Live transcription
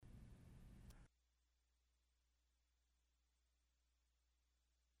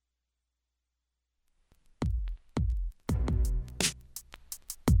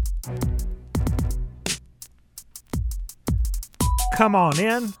Come on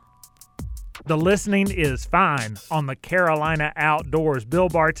in. The listening is fine on the Carolina Outdoors. Bill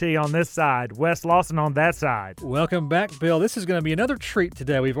Barty on this side, Wes Lawson on that side. Welcome back, Bill. This is going to be another treat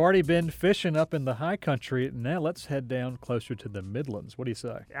today. We've already been fishing up in the high country. Now let's head down closer to the Midlands. What do you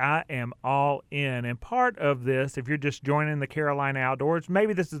say? I am all in. And part of this, if you're just joining the Carolina Outdoors,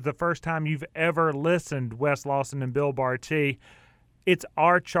 maybe this is the first time you've ever listened, Wes Lawson and Bill Barty. It's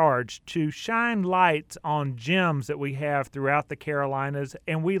our charge to shine lights on gems that we have throughout the Carolinas,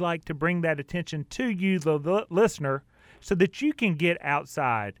 and we like to bring that attention to you, the listener, so that you can get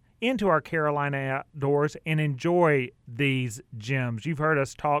outside into our Carolina Outdoors and enjoy these gems. You've heard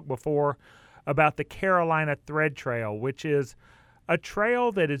us talk before about the Carolina Thread Trail, which is a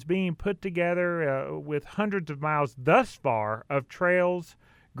trail that is being put together with hundreds of miles thus far of trails,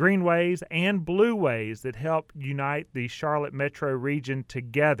 greenways, and blueways that help unite the Charlotte metro region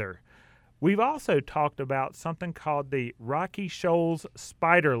together. We've also talked about something called the Rocky Shoals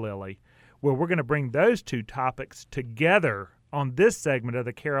Spider Lily, where we're going to bring those two topics together on this segment of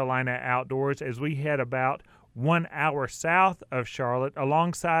the Carolina Outdoors as we head about 1 hour south of Charlotte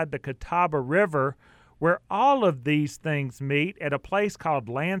alongside the Catawba River, where all of these things meet at a place called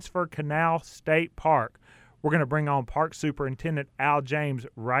Lansford Canal State Park. We're going to bring on Park Superintendent Al James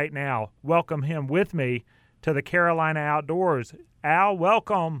right now. Welcome him with me to the Carolina Outdoors. Al,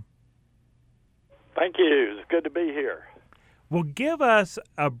 welcome. Thank you. It's good to be here. Well, give us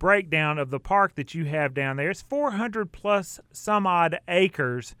a breakdown of the park that you have down there. It's 400 plus some odd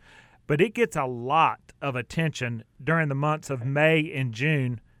acres, but it gets a lot of attention during the months of May and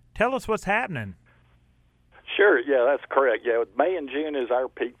June. Tell us what's happening. Sure. Yeah, that's correct. Yeah, May and June is our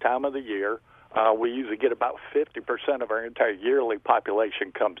peak time of the year. We usually get about 50% of our entire yearly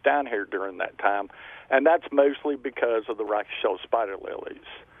population comes down here during that time, and that's mostly because of the Rocky Shoals spider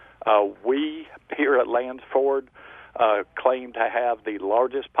lilies. We here at Lansford claim to have the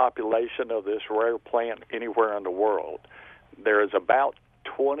largest population of this rare plant anywhere in the world. There is about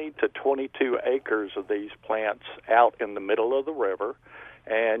 20 to 22 acres of these plants out in the middle of the river,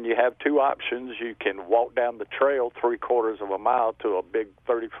 and you have two options. You can walk down the trail 3/4 of a mile to a big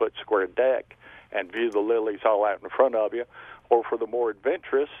 30-foot square deck and view the lilies all out in front of you. Or for the more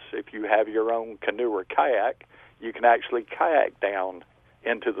adventurous, if you have your own canoe or kayak, you can actually kayak down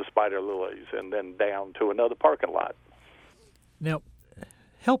into the spider lilies and then down to another parking lot. Now,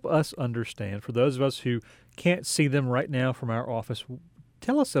 help us understand, for those of us who can't see them right now from our office,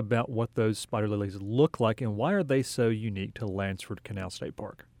 tell us about what those spider lilies look like and why are they so unique to Lansford Canal State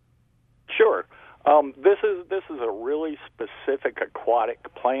Park? Sure. This is a really specific aquatic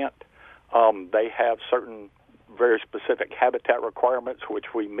plant. They have certain very specific habitat requirements,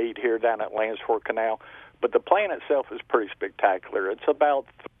 which we meet here down at Lansford Canal. But the plant itself is pretty spectacular. It's about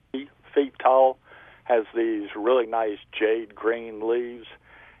 3 feet tall, has these really nice jade green leaves.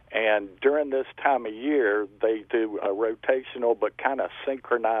 And during this time of year, they do a rotational but kind of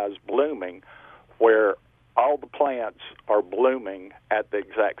synchronized blooming where all the plants are blooming at the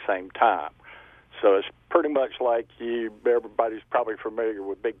exact same time. So it's pretty much like everybody's probably familiar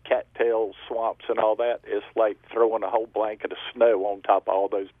with big cattail swamps and all that. It's like throwing a whole blanket of snow on top of all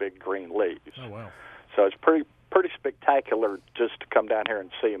those big green leaves. Oh, wow. So it's pretty spectacular just to come down here and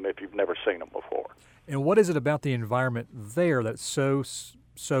see them if you've never seen them before. And what is it about the environment there that's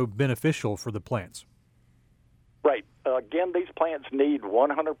so beneficial for the plants? Right. Again, these plants need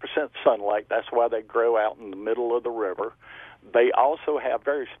 100% sunlight. That's why they grow out in the middle of the river. They also have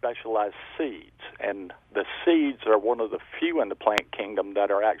very specialized seeds, and the seeds are one of the few in the plant kingdom that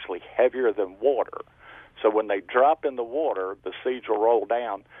are actually heavier than water. So when they drop in the water, the seeds will roll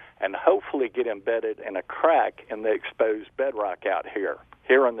down and hopefully get embedded in a crack in the exposed bedrock out here.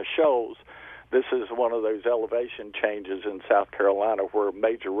 Here in the shoals, this is one of those elevation changes in South Carolina where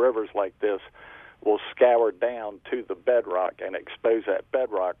major rivers like this will scour down to the bedrock and expose that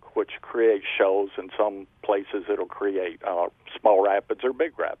bedrock, which creates shoals. In some places it'll create small rapids or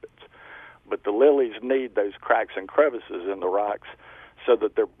big rapids. But the lilies need those cracks and crevices in the rocks so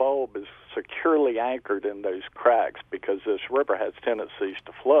that their bulb is securely anchored in those cracks, because this river has tendencies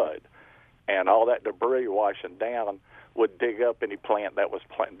to flood, and all that debris washing down would dig up any plant that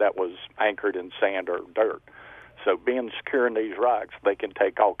was anchored in sand or dirt. So being secure in these rocks, they can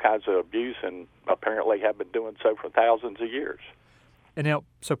take all kinds of abuse, and apparently have been doing so for thousands of years. And now,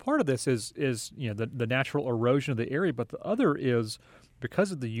 so part of this is the natural erosion of the area, but the other is,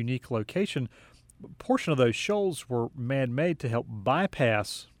 because of the unique location, a portion of those shoals were man-made to help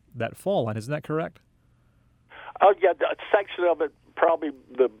bypass that fall line. Isn't that correct? Oh, yeah, a section of it, probably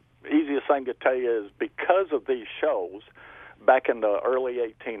the easiest thing to tell you is because of these shoals, back in the early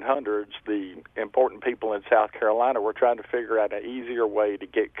 1800s, the important people in South Carolina were trying to figure out an easier way to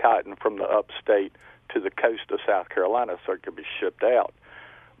get cotton from the upstate to the coast of South Carolina so it could be shipped out.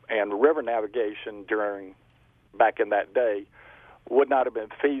 And river navigation back in that day would not have been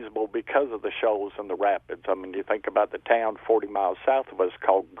feasible because of the shoals and the rapids. I mean, you think about the town 40 miles south of us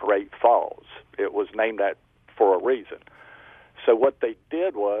called Great Falls. It was named that for a reason. So what they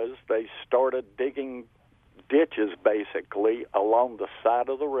did was they started digging ditches, basically, along the side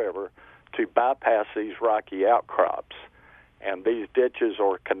of the river to bypass these rocky outcrops. And these ditches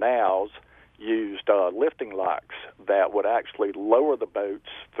or canals used lifting locks that would actually lower the boats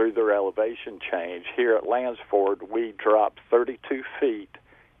through their elevation change. Here at Lansford, we dropped 32 feet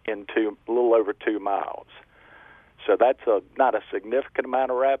into a little over 2 miles. So that's not a significant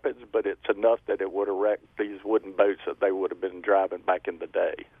amount of rapids, but it's enough that it would have wrecked these wooden boats that they would have been driving back in the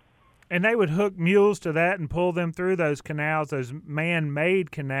day. And they would hook mules to that and pull them through those canals, those man-made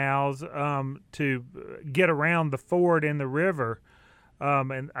canals, to get around the ford in the river.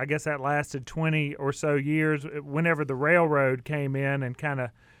 And I guess that lasted 20 or so years whenever the railroad came in and kind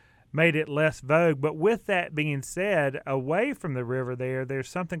of made it less vogue. But with that being said, away from the river there's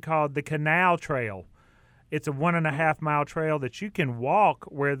something called the Canal Trail. It's a 1.5-mile trail that you can walk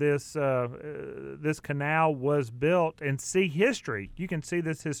where this canal was built and see history. You can see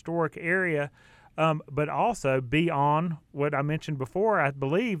this historic area, but also beyond what I mentioned before, I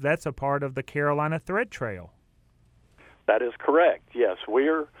believe that's a part of the Carolina Thread Trail. That is correct. Yes, we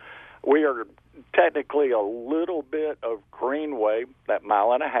are technically a little bit of Greenway, that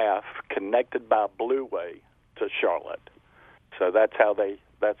 1.5 miles, connected by Blueway to Charlotte. So that's how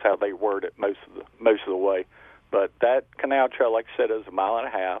they word it most of the way. But that canal trail, like I said, is 1.5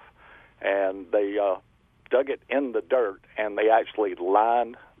 miles, and they dug it in the dirt, and they actually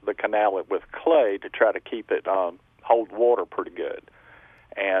lined the canal with clay to try to keep it hold water pretty good.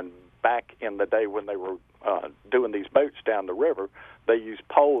 And back in the day when they were doing these boats down the river, they used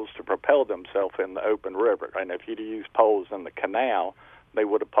poles to propel themselves in the open river. And if you'd used poles in the canal, they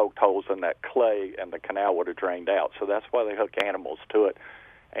would have poked holes in that clay, and the canal would have drained out. So that's why they hook animals to it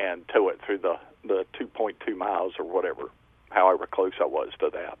and tow it through the 2.2 miles or whatever, however close I was to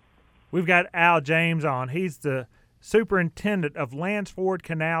that. We've got Al James on. He's the superintendent of Lansford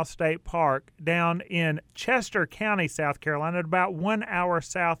Canal State Park down in Chester County, South Carolina, at about 1 hour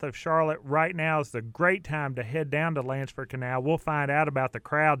south of Charlotte. Right now is the great time to head down to Lansford Canal. We'll find out about the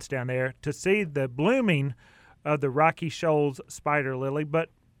crowds down there to see the blooming of the Rocky Shoals spider lily. But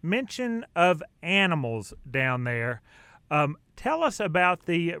mention of animals down there. Tell us about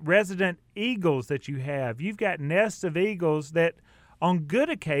the resident eagles that you have. You've got nests of eagles that on good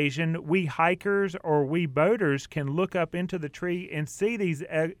occasion, we hikers or we boaters can look up into the tree and see these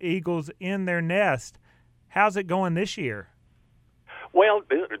eagles in their nest. How's it going this year? Well,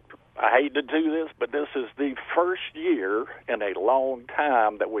 I hate to do this, but this is the first year in a long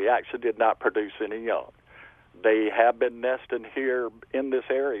time that we actually did not produce any young. They have been nesting here in this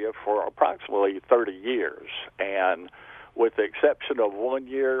area for approximately 30 years, and with the exception of 1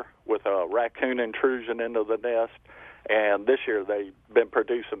 year with a raccoon intrusion into the nest, and this year they've been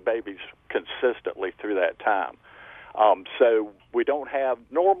producing babies consistently through that time. So we don't have,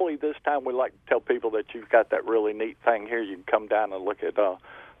 normally this time we like to tell people that you've got that really neat thing here. You can come down and look at the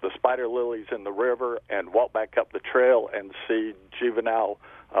spider lilies in the river and walk back up the trail and see juvenile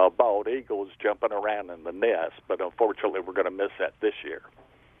bald eagles jumping around in the nest. But unfortunately, we're going to miss that this year.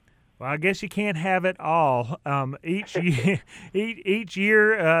 Well, I guess you can't have it all. Each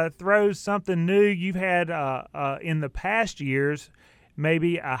year throws something new. You've had in the past years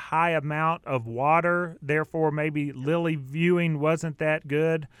maybe a high amount of water, therefore maybe lily viewing wasn't that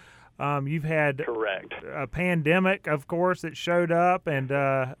good. You've had correct a pandemic, of course, that showed up and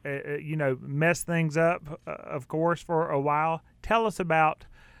messed things up, of course, for a while. Tell us about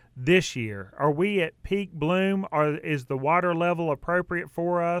this year. Are we at peak bloom, or is the water level appropriate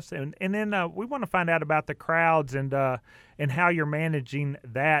for us? And then we want to find out about the crowds and how you're managing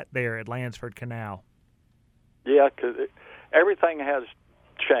that there at Lansford Canal. Yeah, because everything has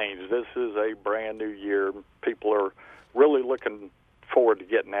changed. This is a brand new year. People are really looking forward to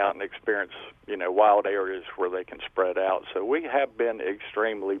getting out and experience, wild areas where they can spread out. So we have been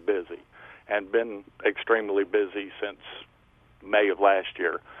extremely busy and been extremely busy since May of last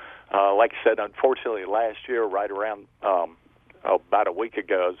year. Like I said, unfortunately, last year, right around about a week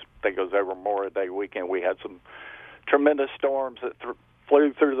ago, I think it was over Memorial Day weekend, we had some tremendous storms that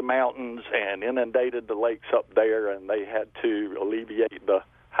flew through the mountains and inundated the lakes up there, and they had to alleviate the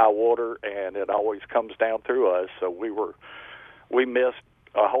high water, and it always comes down through us. So we missed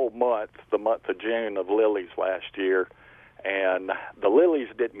a whole month, the month of June, of lilies last year, And the lilies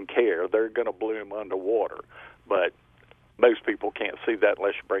didn't care. They're going to bloom underwater. But most people can't see that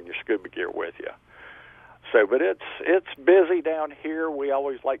unless you bring your scuba gear with you. So, but it's busy down here. We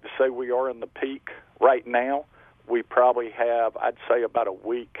always like to say we are in the peak right now. We probably have, I'd say, about a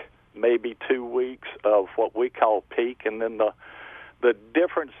week, maybe 2 weeks of what we call peak. And then the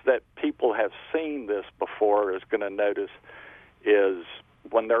difference that people have seen this before is going to notice is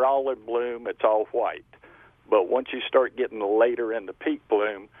when they're all in bloom, it's all white. But once you start getting later into peak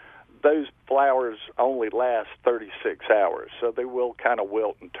bloom, those flowers only last 36 hours, so they will kind of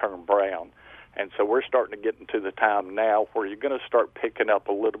wilt and turn brown. And so we're starting to get into the time now where you're going to start picking up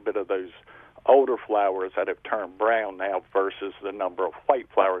a little bit of those older flowers that have turned brown now versus the number of white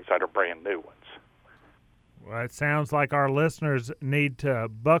flowers that are brand new ones. Well, it sounds like our listeners need to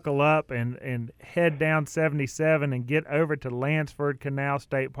buckle up and head down 77 and get over to Lansford Canal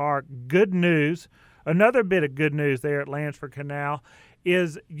State Park. Good news, another bit of good news there at Lansford Canal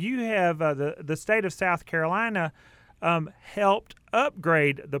is you have the state of South Carolina helped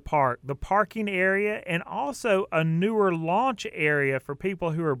upgrade the park, the parking area, and also a newer launch area for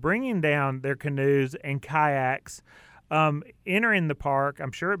people who are bringing down their canoes and kayaks. Entering the park,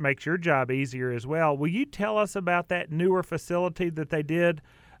 I'm sure it makes your job easier as well. Will you tell us about that newer facility that they did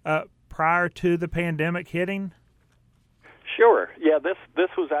prior to the pandemic hitting? Sure. Yeah, this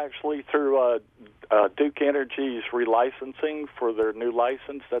was actually through Duke Energy's relicensing for their new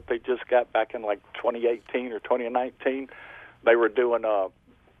license that they just got back in like 2018 or 2019. They were doing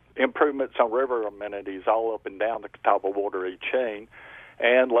improvements on river amenities all up and down the Catawba Wateree chain,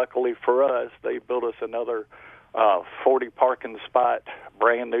 and luckily for us, they built us another 40 parking spot,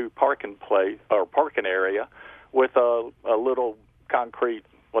 brand new parking area with a little concrete,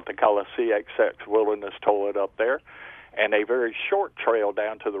 what they call a CXX wilderness toilet up there, and a very short trail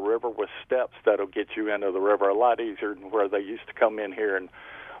down to the river with steps that'll get you into the river a lot easier than where they used to come in here and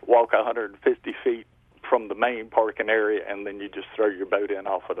walk 150 feet from the main parking area, and then you just throw your boat in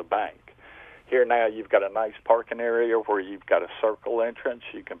off of the bank. Here now you've got a nice parking area where you've got a circle entrance.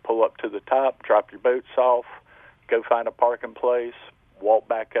 You can pull up to the top, drop your boats off, go find a parking place, walk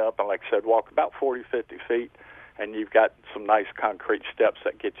back up, and like I said, walk about 40, 50 feet, and you've got some nice concrete steps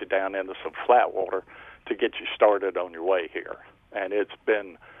that get you down into some flat water to get you started on your way here. And it's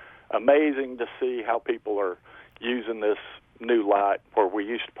been amazing to see how people are using this new lot where we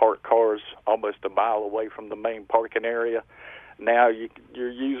used to park cars almost a mile away from the main parking area. Now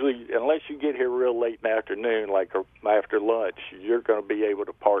you're usually, unless you get here real late in the afternoon, like after lunch, you're going to be able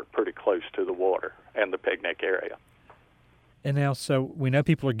to park pretty close to the water and the picnic area. And now, so we know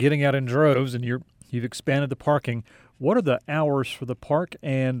people are getting out in droves, and you've expanded the parking. What are the hours for the park,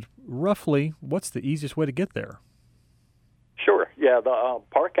 and roughly, what's the easiest way to get there? Sure. Yeah, the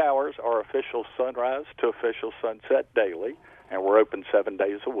park hours are official sunrise to official sunset daily, and we're open 7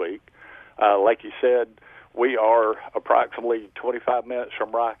 days a week. Like you said, we are approximately 25 minutes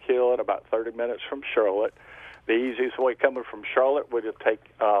from Rock Hill and about 30 minutes from Charlotte. The easiest way coming from Charlotte would take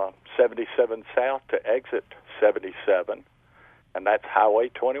 77 South to exit 77, and that's Highway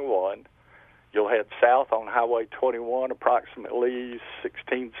 21. You'll head south on Highway 21 approximately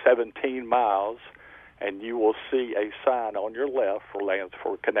 16, 17 miles, and you will see a sign on your left for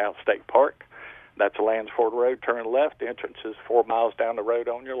Lansford Canal State Park. That's Lansford Road. Turn left. The entrance is 4 miles down the road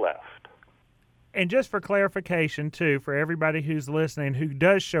on your left. And just for clarification, too, for everybody who's listening who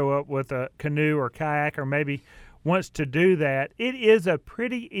does show up with a canoe or kayak or maybe wants to do that, it is a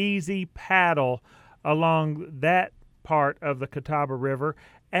pretty easy paddle along that part of the Catawba River,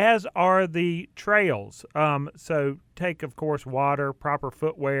 as are the trails. So take, of course, water, proper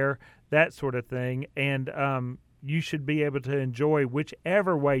footwear, that sort of thing, and you should be able to enjoy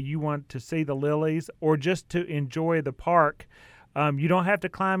whichever way you want to see the lilies or just to enjoy the park. You don't have to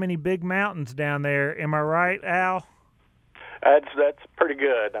climb any big mountains down there. Am I right, Al? That's pretty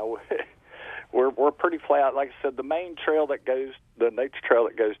good. Now, we're pretty flat. Like I said, the main trail the nature trail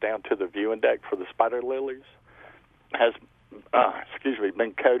that goes down to the viewing deck for the spider lilies has,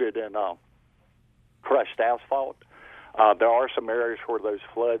 been coated in crushed asphalt. There are some areas where those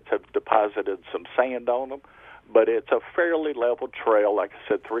floods have deposited some sand on them, but it's a fairly level trail. Like I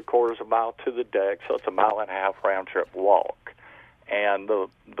said, 3/4 of a mile to the deck, so it's a 1.5 mile round trip walk. And the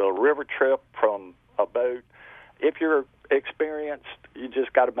river trip from a boat, if you're experienced, you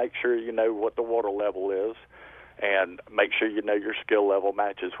just got to make sure you know what the water level is and make sure you know your skill level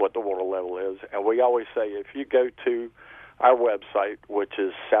matches what the water level is. And we always say if you go to our website, which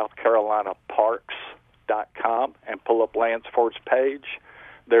is southcarolinaparks.com, and pull up Lansford's page,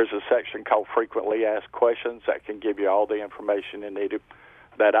 there's a section called Frequently Asked Questions that can give you all the information you need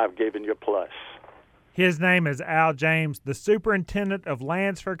that I've given you plus. His name is Al James, the superintendent of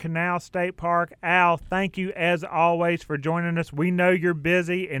Lansford Canal State Park. Al, thank you as always for joining us. We know you're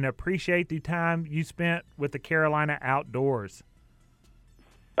busy and appreciate the time you spent with the Carolina Outdoors.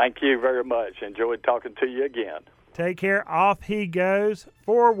 Thank you very much. Enjoyed talking to you again. Take care. Off he goes.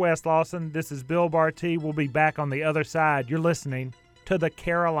 For Wes Lawson, this is Bill Barty. We'll be back on the other side. You're listening to the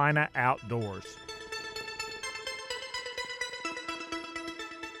Carolina Outdoors.